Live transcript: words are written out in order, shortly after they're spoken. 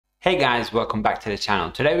Hey guys, welcome back to the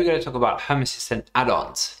channel. Today we're going to talk about Home Assistant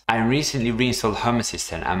add-ons. I recently reinstalled Home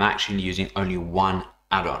Assistant. I'm actually using only one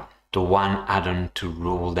add-on. The one add-on to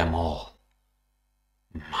rule them all.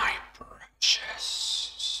 My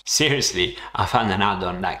precious. Seriously, I found an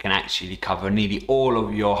add-on that can actually cover nearly all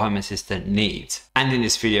of your Home Assistant needs. And in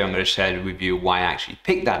this video, I'm going to share with you why I actually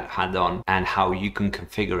picked that add-on and how you can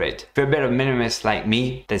configure it. If you're a bit of a minimalist like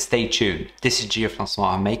me, then stay tuned. This is Gio from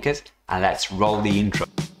Smart Home Makers, and let's roll the intro.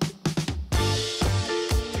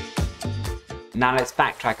 Now let's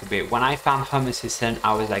backtrack a bit. When I found Home Assistant,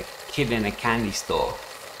 I was like a kid in a candy store.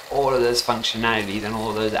 All of those functionalities and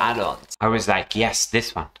all those add-ons. I was like, yes,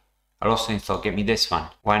 this one. I'll also install, get me this one.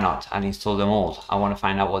 Why not? I'll install them all. I want to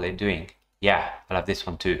find out what they're doing. Yeah, I'll have this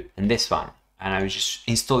one too. And this one. And I was just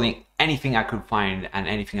installing anything I could find and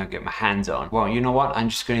anything I get my hands on. Well, you know what? I'm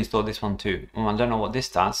just going to install this one too. I don't know what this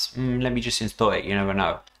does. Let me just install it. You never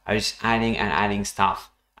know. I was just adding and adding stuff.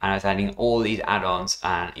 And I was adding all these add-ons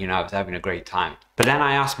and, you know, I was having a great time. But then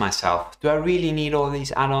I asked myself, do I really need all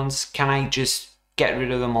these add-ons? Can I just get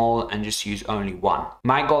rid of them all and just use only one?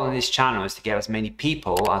 My goal on this channel is to get as many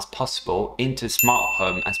people as possible into smart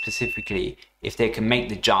home, and specifically if they can make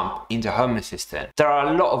the jump into Home Assistant. There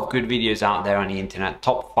are a lot of good videos out there on the internet,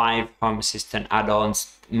 top 5 Home Assistant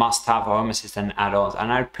add-ons, must-have Home Assistant add-ons,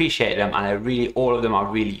 and I appreciate them, and all of them are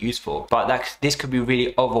really useful. But this could be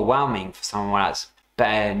really overwhelming for someone that's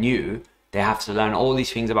new. They have to learn all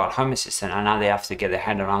these things about Home Assistant, and now they have to get their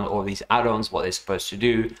head around all these add-ons, what they're supposed to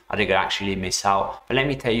do, are they going to actually miss out? But let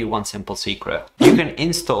me tell you one simple secret. You can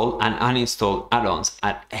install and uninstall add-ons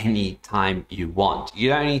at any time you want. You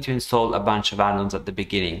don't need to install a bunch of add-ons at the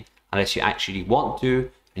beginning unless you actually want to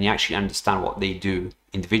and you actually understand what they do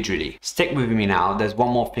individually. Stick with me now. There's one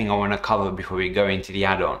more thing I want to cover before we go into the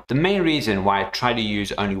add-on. The main reason why I try to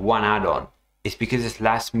use only one add-on is because it's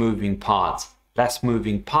less moving parts. Less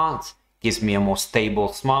moving parts gives me a more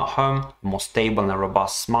stable smart home, a more stable and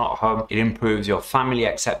robust smart home. It improves your family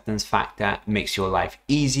acceptance factor, makes your life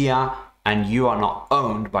easier, and you are not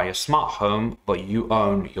owned by your smart home, but you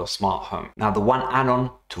own your smart home. Now, the one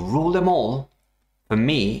add-on to rule them all, for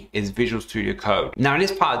me, is Visual Studio Code. Now, in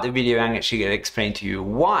this part of the video, I'm actually going to explain to you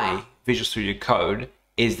why Visual Studio Code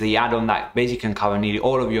is the add-on that basically can cover nearly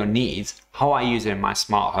all of your needs, how I use it in my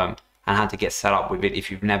smart home, and how to get set up with it if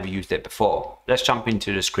you've never used it before. Let's jump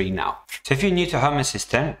into the screen now. So if you're new to Home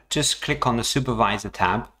Assistant, just click on the Supervisor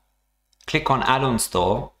tab, click on Add-on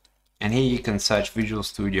Store, and here you can search Visual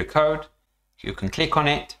Studio Code. You can click on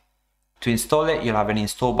it. To install it, you'll have an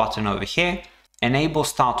install button over here. Enable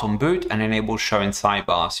Start on Boot and enable Show in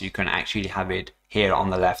Sidebar, so you can actually have it here on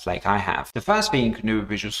the left like I have. The first thing you can do with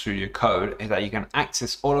Visual Studio Code is that you can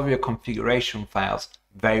access all of your configuration files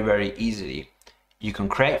very, very easily. You can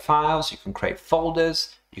create files, you can create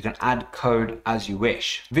folders, you can add code as you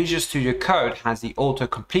wish. Visual Studio Code has the auto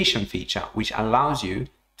completion feature, which allows you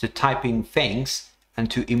to type in things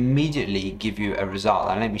and to immediately give you a result.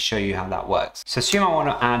 And let me show you how that works. So assume I want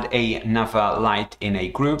to add another light in a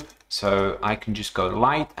group. So I can just go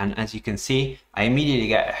light, and as you can see, I immediately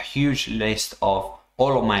get a huge list of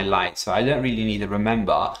all of my lights. So I don't really need to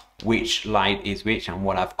remember which light is which and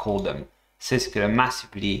what I've called them. So it's going to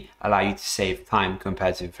massively allow you to save time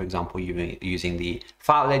compared to, for example, using the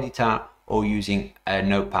file editor or using a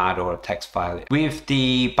notepad or a text file. With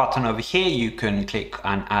the button over here, you can click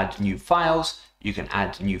and add new files. You can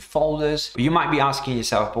add new folders. You might be asking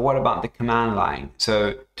yourself, but what about the command line?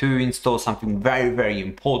 So to install something very, very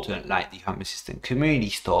important like the Home Assistant Community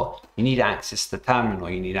Store, you need to access the terminal,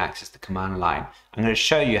 you need to access the command line. I'm going to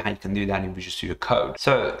show you how you can do that in Visual Studio Code.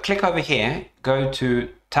 So click over here, go to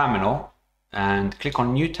Terminal, and click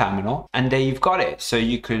on New Terminal, and there you've got it. So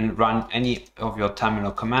you can run any of your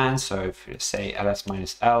terminal commands. So if you say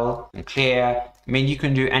ls-l and clear, I mean, you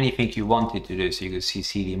can do anything you wanted to do. So you can see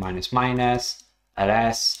cd --,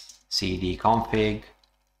 ls, cd config.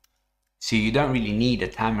 So you don't really need a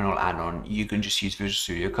terminal add-on. You can just use Visual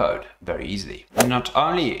Studio Code very easily. And not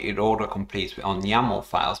only it auto-completes on YAML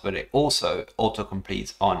files, but it also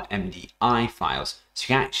auto-completes on MDI files. So you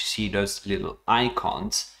can actually see those little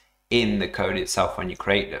icons in the code itself when you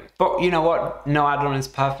create them. But you know what? No add-on is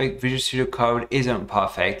perfect. Visual Studio Code isn't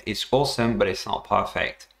perfect. It's awesome, but it's not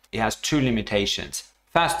perfect. It has two limitations.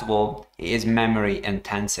 First of all, it is memory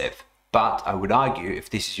intensive. But I would argue if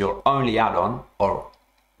this is your only add-on or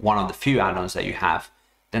one of the few add-ons that you have,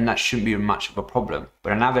 then that shouldn't be much of a problem.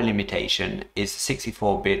 But another limitation is the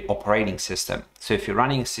 64-bit operating system. So if you're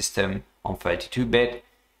running a system on 32-bit,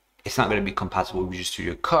 it's not going to be compatible with Visual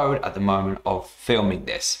Studio Code at the moment of filming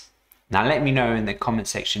this. Now let me know in the comment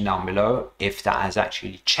section down below if that has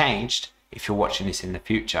actually changed if you're watching this in the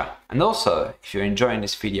future. And also, if you're enjoying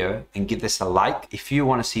this video, then give this a like. If you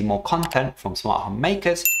want to see more content from smart home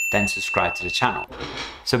makers, then subscribe to the channel.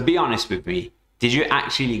 So be honest with me, did you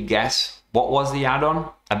actually guess what was the add-on?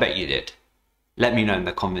 I bet you did. Let me know in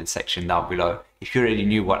the comment section down below if you already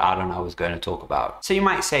knew what add-on I was going to talk about. So you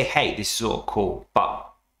might say, hey, this is all cool, but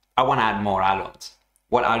I want to add more add-ons.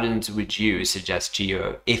 What add-ons would you suggest,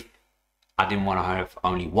 Gio, if I didn't want to have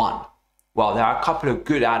only one? Well, there are a couple of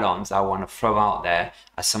good add-ons I want to throw out there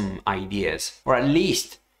as some ideas, or at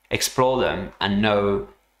least explore them and know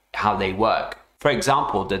how they work. For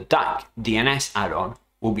example, the duck DNS add-on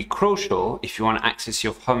will be crucial if you want to access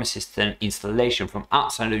your Home Assistant installation from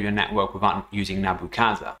outside of your network without using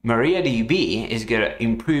Nabucasa. MariaDB is going to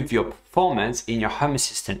improve your performance in your Home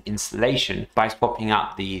Assistant installation by swapping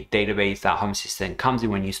out the database that Home Assistant comes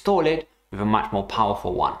in when you install it with a much more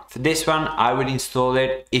powerful one. For this one, I would install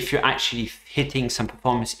it if you're actually hitting some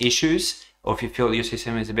performance issues or if you feel your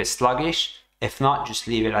system is a bit sluggish. If not, just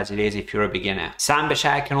leave it as it is if you're a beginner. Samba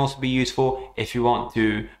Share can also be useful if you want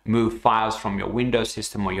to move files from your Windows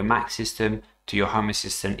system or your Mac system to your Home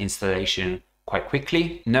Assistant installation quite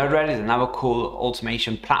quickly. Node-RED is another cool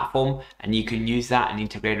automation platform, and you can use that and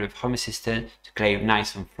integrate it with Home Assistant to create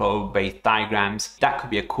nice and flow-based diagrams. That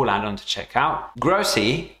could be a cool add-on to check out.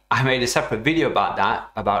 Grocery, I made a separate video about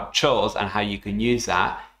that, about chores and how you can use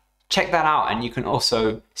that. Check that out, and you can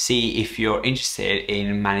also see if you're interested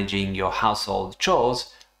in managing your household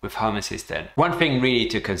chores with Home Assistant. One thing really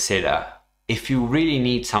to consider, if you really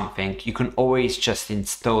need something, you can always just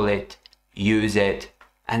install it, use it,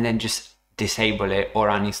 and then just disable it or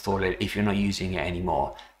uninstall it if you're not using it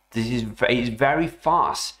anymore. It's very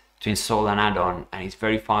fast to install an add-on, and it's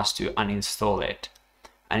very fast to uninstall it.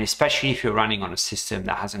 And especially if you're running on a system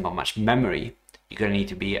that hasn't got much memory, you're going to need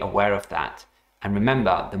to be aware of that. And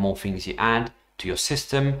remember, the more things you add to your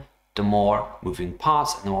system, the more moving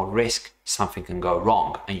parts and the more risk something can go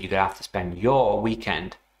wrong. And you're going to have to spend your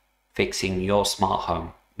weekend fixing your smart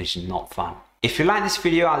home, which is not fun. If you like this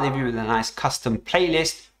video, I'll leave you with a nice custom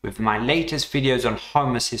playlist with my latest videos on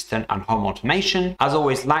Home Assistant and home automation. As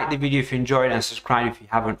always, like the video if you enjoyed and subscribe if you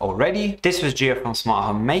haven't already. This was Gio from Smart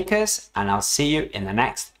Home Makers, and I'll see you in the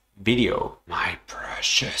next video. My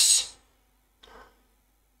precious.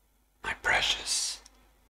 My precious.